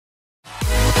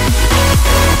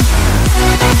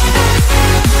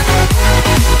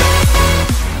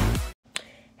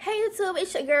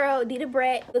your girl, Dita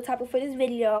Brett. The topic for this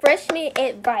video, freshman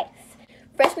advice.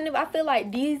 Freshman, I feel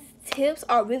like these tips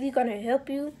are really going to help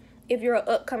you if you're an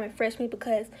upcoming freshman,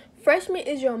 because freshman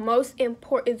is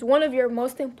one of your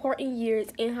most important years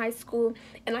in high school,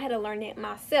 and I had to learn that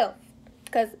myself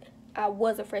because I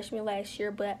was a freshman last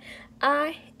year, but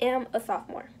I am a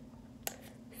sophomore.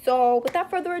 So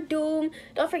without further ado,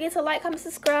 don't forget to like, comment,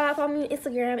 subscribe, follow me on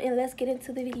Instagram, and let's get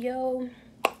into the video.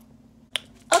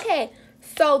 Okay,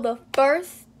 so the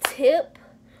first tip,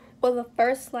 or the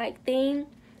first thing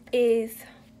is,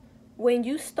 when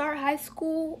you start high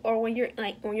school, or when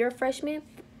you're a freshman,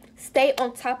 stay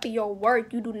on top of your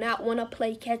work. You do not want to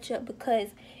play catch up, because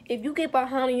if you get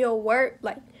behind on your work,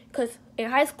 because in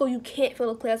high school you can't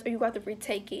fail a class, or you have to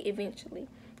retake it eventually,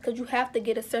 because you have to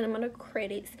get a certain amount of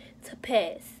credits to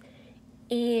pass,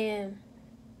 and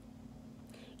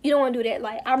you don't want to do that.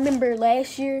 Like, I remember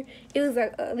last year, it was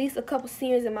like at least a couple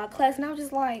seniors in my class, and I was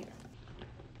just like,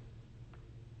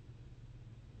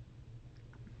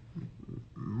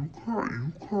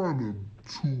 you kind of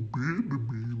too big to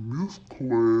be in this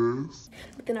class.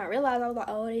 But then I realized, I was like,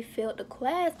 oh, they failed the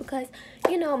class, because,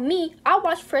 you know, me, I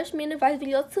watched freshman advice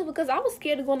videos too, because I was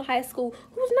scared to go into high school.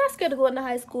 Who's not scared to go into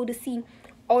high school to see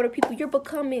older people? You're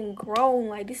becoming grown.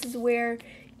 Like, this is where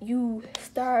you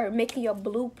start making your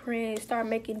blueprint, start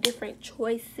making different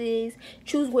choices,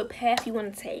 choose what path you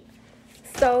want to take.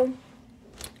 So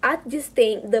I just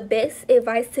think the best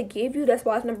advice to give you, that's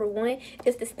why it's number one,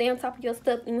 is to stay on top of your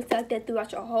stuff, and stay like that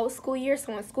throughout your whole school year.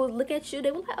 So when schools look at you, they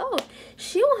will like, oh,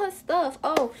 she on her stuff,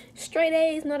 oh, straight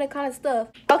A's and all that kind of stuff.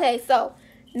 Okay, so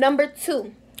number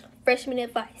two, freshman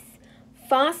advice.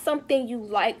 Find something you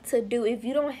like to do. If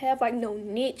you don't have no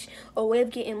niche or way of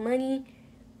getting money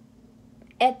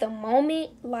at the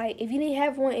moment, if you didn't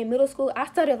have one in middle school, I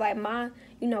started my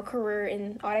career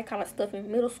and all that kind of stuff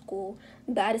in middle school,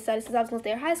 but I decided since I was going to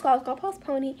stay in high school, I was going to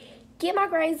postpone it, get my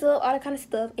grades up, all that kind of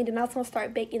stuff, and then I was going to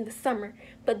start back in the summer.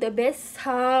 But the best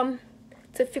time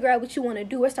to figure out what you want to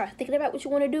do or start thinking about what you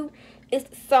want to do is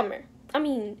summer.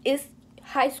 It's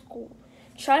high school.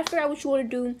 Try to figure out what you want to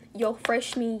do your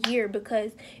freshman year,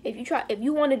 because if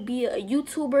you want to be a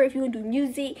YouTuber, if you want to do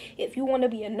music, if you want to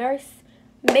be a nurse,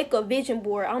 make a vision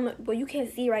board. I don't know, well, you can't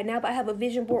see right now, but I have a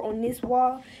vision board on this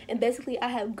wall, and basically I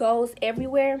have goals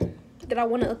everywhere that I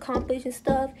want to accomplish and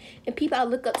stuff, and people I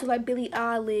look up to, like Billie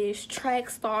Eilish, track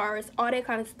stars, all that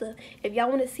kind of stuff. If y'all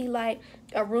want to see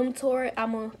a room tour,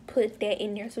 I'm gonna put that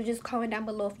in there, so just comment down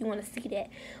below if you want to see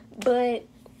that. But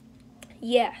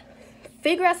yeah,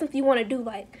 figure out something you want to do.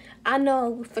 I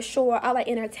know for sure I like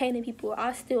entertaining people.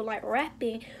 I still like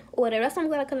rapping or whatever. That's why I'm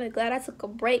glad I took a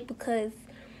break, because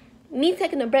me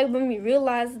taking a break made me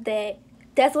realize that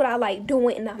that's what I like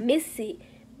doing, and I miss it.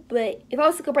 But if I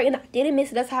was to take a break and I didn't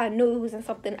miss it, that's how I knew it wasn't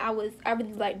something I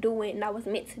really like doing and I was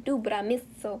meant to do, but I missed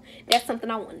it. So that's something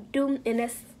I want to do, and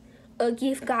that's a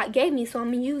gift God gave me, so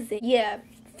I'm gonna use it. Yeah,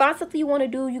 find something you want to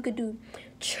do. You could do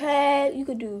track, you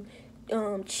could do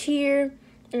cheer,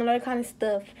 and all that kind of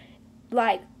stuff.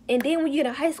 And then when you get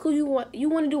in high school, you want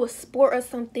to do a sport or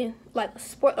something, like a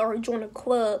sport, or join a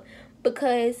club,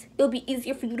 because it'll be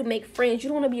easier for you to make friends. You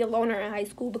don't want to be a loner in high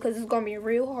school, because it's going to be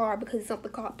real hard, because it's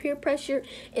something called peer pressure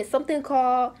and something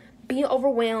called being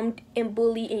overwhelmed and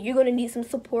bullied, and you're going to need some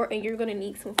support, and you're going to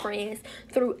need some friends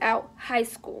throughout high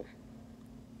school.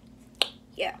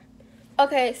 Yeah.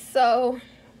 Okay, so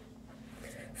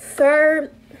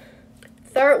third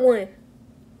one.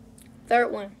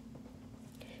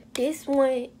 This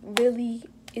one really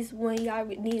is one y'all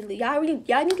need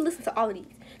to listen to all of these,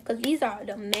 because these are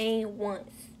the main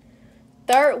ones.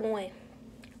 Third one,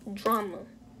 drama.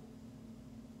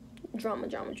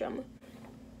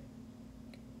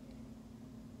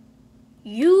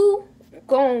 You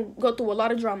gonna go through a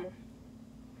lot of drama.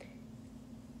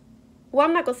 Well,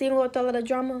 I'm not gonna say I'm gonna go through a lot of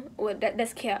drama. Well,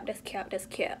 that's cap.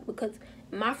 Because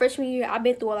my freshman year, I've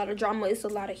been through a lot of drama. It's a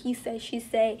lot of he say, she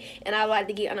say, and I like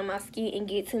to get under my skin and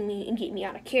get to me and get me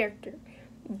out of character.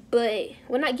 But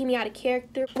when not get me out of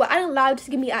character, well, I didn't allow it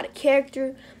to get me out of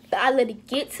character, but I let it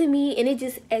get to me, and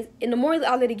the more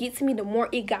I let it get to me, the more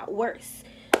it got worse.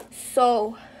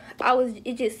 So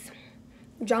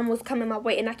drama was coming my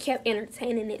way, and I kept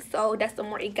entertaining it, so that's the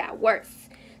more it got worse.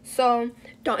 So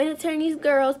don't entertain these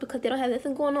girls, because they don't have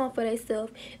nothing going on for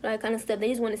themselves and all that kind of stuff. They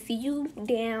just want to see you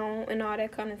down and all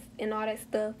that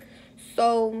stuff.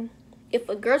 So if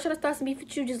a girl try to start some beef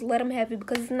with you, just let them have it,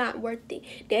 because it's not worth it.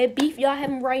 That beef y'all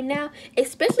having right now,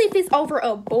 especially if it's over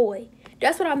a boy,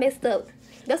 that's what I messed up.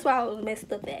 That's why I was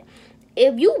messed up at.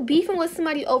 If you beefing with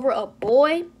somebody over a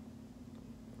boy,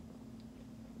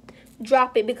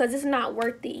 drop it, because it's not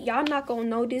worth it. Y'all not gonna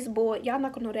know this boy. Y'all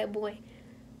not gonna know that boy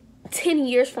 10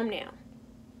 years from now.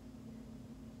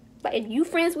 Like, if you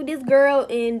friends with this girl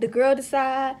and the girl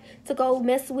decide to go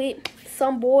mess with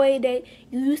some boy that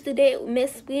you used to date,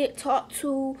 mess with, talk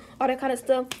to, all that kind of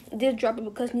stuff, just drop it,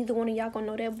 because neither one of y'all gonna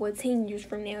know that boy 10 years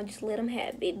from now. Just let him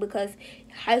have it, because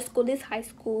high school is high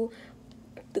school.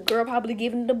 The girl probably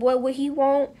giving the boy what he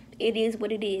want. It is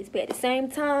what it is. But at the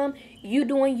same time, you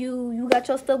doing you got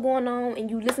your stuff going on, and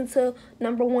you listen to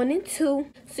number 1 and 2,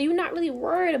 so you're not really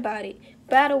worried about it.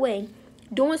 By the way,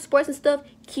 doing sports and stuff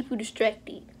keep you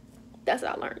distracted. That's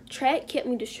what I learned. Track kept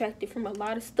me distracted from a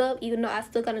lot of stuff, even though I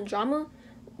still got a drama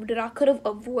that I could have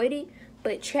avoided,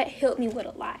 but track helped me with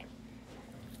a lot.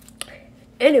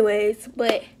 Anyways,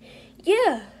 but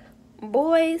yeah,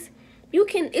 boys,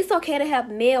 it's okay to have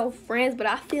male friends, but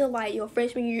I feel like your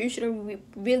freshman year, you shouldn't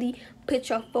really put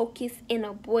your focus in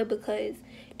a boy, because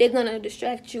they're gonna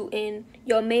distract you, and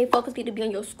your main focus need to be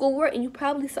on your schoolwork. And you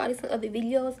probably saw this in other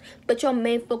videos, but your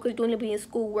main focus going to be in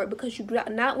schoolwork, because you do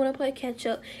not want to play catch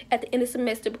up at the end of the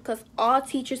semester, because all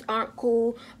teachers aren't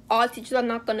cool. All teachers are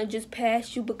not gonna just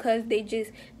pass you because they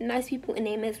just nice people and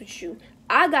they mess with you.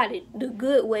 I got it the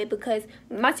good way, because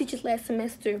my teachers last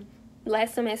semester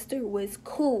was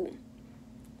cool,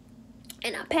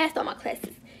 and I passed all my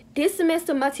classes. This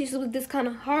semester, my teacher was just kind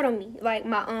of hard on me. Like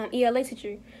my ELA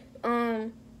teacher,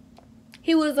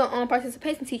 he was a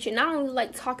participation teacher, and I don't really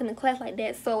like talking in class like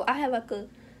that. So I had like a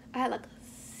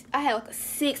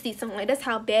 60 something. Like, that's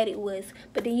how bad it was.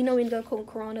 But then, you know, we ended up with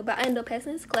corona, but I ended up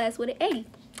passing this class with an 80.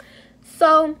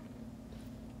 So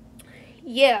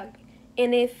yeah,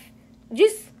 and if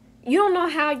just you don't know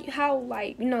how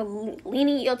like, you know,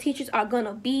 lenient your teachers are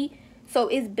gonna be. So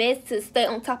it's best to stay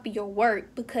on top of your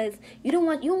work, because you don't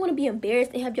want to be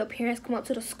embarrassed and have your parents come up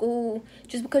to the school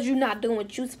just because you're not doing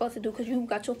what you're supposed to do, because you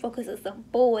got your focus as a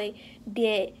boy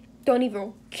that don't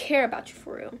even care about you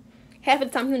for real. Half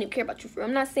of the time, he don't even care about you for real.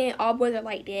 I'm not saying all boys are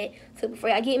like that, so before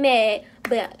I get mad,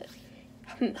 but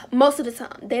most of the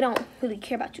time, they don't really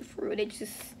care about you for real. They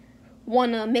just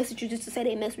want to mess with you just to say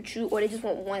they mess with you, or they just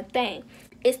want one thing.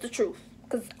 It's the truth,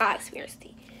 because I experienced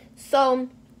it. So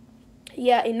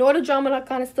yeah, ignore the drama and that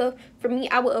kind of stuff. For me,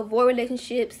 I would avoid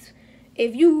relationships.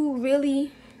 If you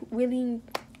really,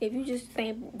 if you just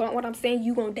saying what I'm saying,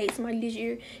 you gonna date somebody this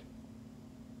year,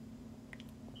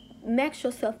 max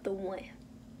yourself to one.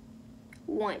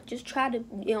 Just try to,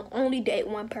 you know, only date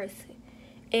one person.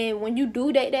 And when you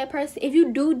do date that person, if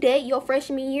you do date your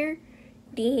freshman year,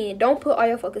 then don't put all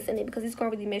your focus in it, because it's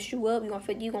gonna really mess you up.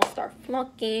 You're gonna start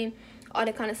flunking, all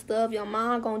that kind of stuff. Your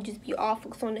mind gonna just be all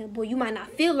focused on that boy. You might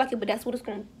not feel like it, but that's how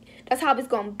it's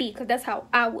gonna be, because that's how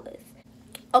I was.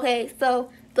 Okay, so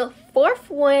the 4th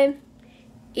one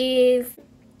is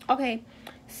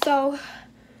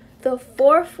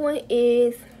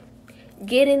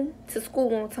getting to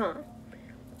school on time.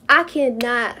 I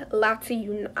cannot lie to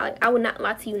you. I would not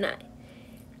lie to you not.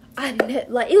 It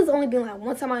was only been like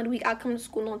one time out of the week I come to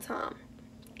school on time,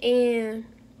 and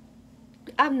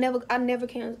I never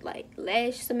came, like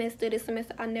last semester, this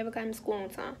semester, I never came to school on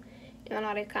time and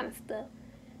all that kind of stuff.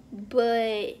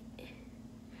 But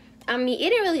I mean, it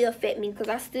didn't really affect me, because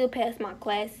I still passed my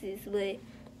classes. But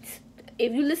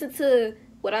if you listen to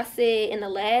what I said in the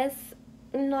last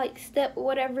step or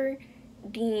whatever,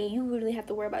 then you really have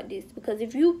to worry about this, because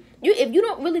if you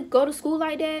don't really go to school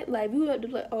like that, like if you don't do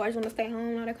like, oh, I just want to stay home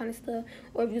and all that kind of stuff,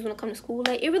 or if you just want to come to school,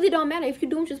 like, it really don't matter. If you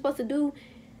do what you're supposed to do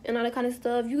and all that kind of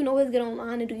stuff, you can always get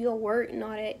online and do your work and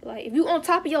all that. Like, if you on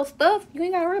top of your stuff, you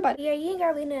ain't gotta worry about it. Yeah, you ain't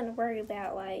got really nothing to worry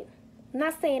about. Like, I'm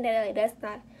not saying that like, that's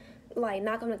not, like,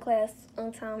 not coming to class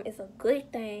on time is a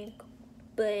good thing,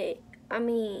 but I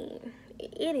mean,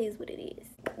 it is what it is.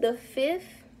 The 5th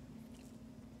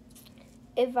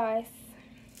advice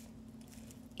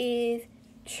is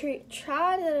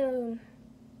try to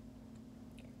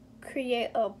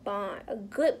create a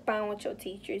good bond with your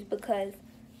teachers, because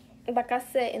like I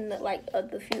said in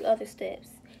the few other steps,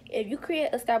 if you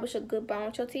establish a good bond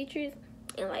with your teachers,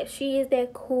 and like she is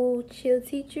that cool, chill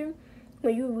teacher,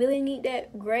 when you really need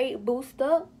that grade boost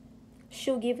up,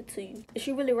 she'll give it to you. If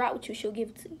she really rock with you, she'll give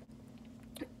it to you.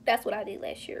 That's what I did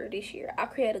last year or this year. I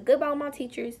created a good bond with my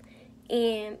teachers,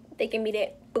 and they gave me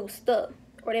that boost up,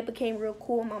 or they became real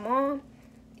cool with my mom,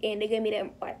 and they gave me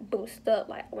that like boost up,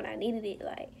 like when I needed it.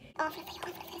 Like, oh, I'm gonna fail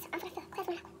class when I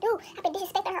do. I've been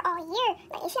disrespecting her all year.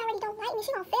 Like, if she already don't like me,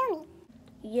 she gonna fail me.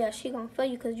 Yeah, she gonna fail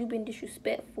you, because you've been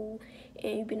disrespectful,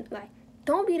 and you've been like,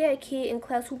 don't be that kid in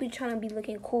class who be trying to be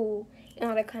looking cool and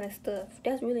all that kind of stuff.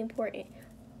 That's really important.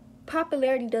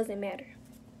 Popularity doesn't matter.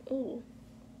 Ooh.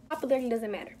 Popularity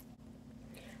doesn't matter.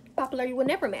 Popularity will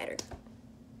never matter.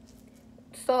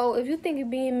 So if you think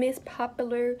being Miss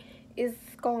Popular is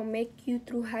gonna make you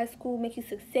through high school, make you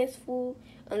successful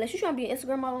unless you're trying to be an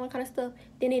Instagram model and all that kind of stuff,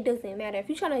 then it doesn't matter. If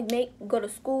you're trying to go to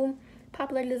school,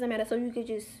 popularity doesn't matter. So you could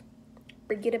just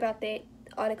forget about that,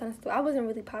 all that kind of stuff. I wasn't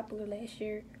really popular last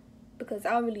year because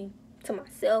I really to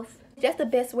myself. That's the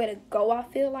best way to go, I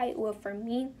feel like, well, for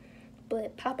me.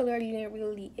 But popularity didn't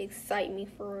really excite me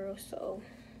for real, so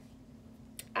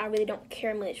I really don't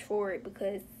care much for it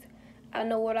because I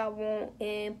know what I want,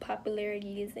 and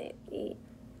popularity isn't it.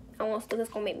 I want stuff that's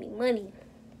gonna make me money.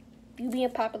 You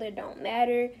being popular don't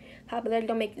matter. Popularity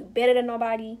don't make you better than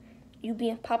nobody. You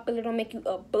being popular don't make you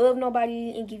above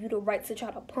nobody and give you the right to try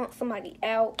to punk somebody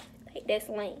out. Like, that's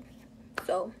lame.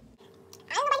 So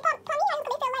I ain't nobody punk me. I ain't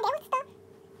nobody feel like that with stuff.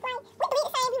 Like, we bleed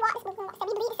the same. We walk the same.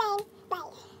 We bleed the same.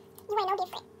 Like, you ain't no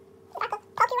different. If I could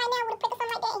poke you right now with a prick or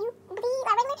something like that and you bleed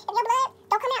like regular, if your blood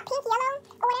don't come out pink, yellow,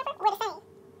 or whatever, we're the same.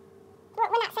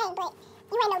 We're not same, but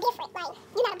you ain't no different. Like,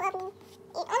 you're not above me.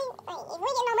 If we ain't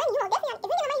getting no money, you won't definitely. If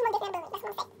we get no money, you won't definitely above me. That's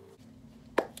what I'm saying.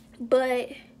 But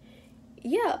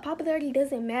yeah, popularity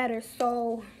doesn't matter.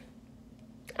 So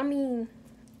I mean,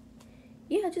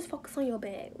 yeah, just focus on your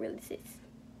bag, really, sis.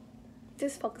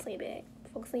 Just focus on your bag.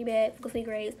 Focus on your bag, focus on your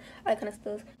grades, all that kind of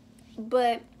stuff.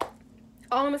 But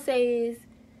all I'm gonna say is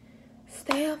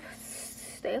stay up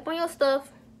on your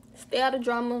stuff, stay out of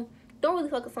drama. Don't really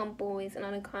focus on boys and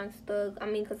all that kind of stuff. I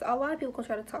mean, because a lot of people gonna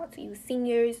try to talk to you.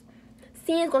 Seniors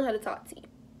gonna try to talk to you.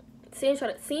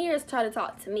 Seniors try to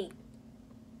talk to me.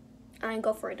 I ain't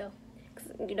go for it though. Cause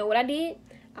you know what I did?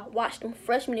 I watched them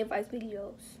freshman advice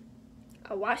videos.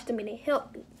 I watched them and it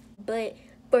helped me. But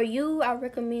for you, I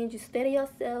recommend you stay to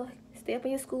yourself, stay up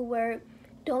on your schoolwork,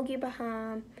 don't get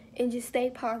behind, and just stay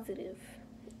positive.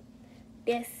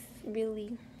 That's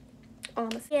really all I'm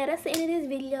gonna say. Yeah, that's the end of this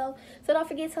video. So don't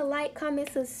forget to like,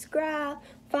 comment, subscribe.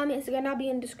 Follow me on Instagram. I'll be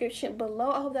in the description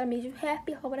below. I hope that made you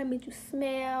happy. I hope that made you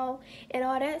smile and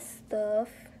all that stuff.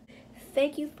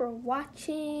 Thank you for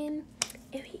watching,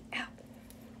 and we out.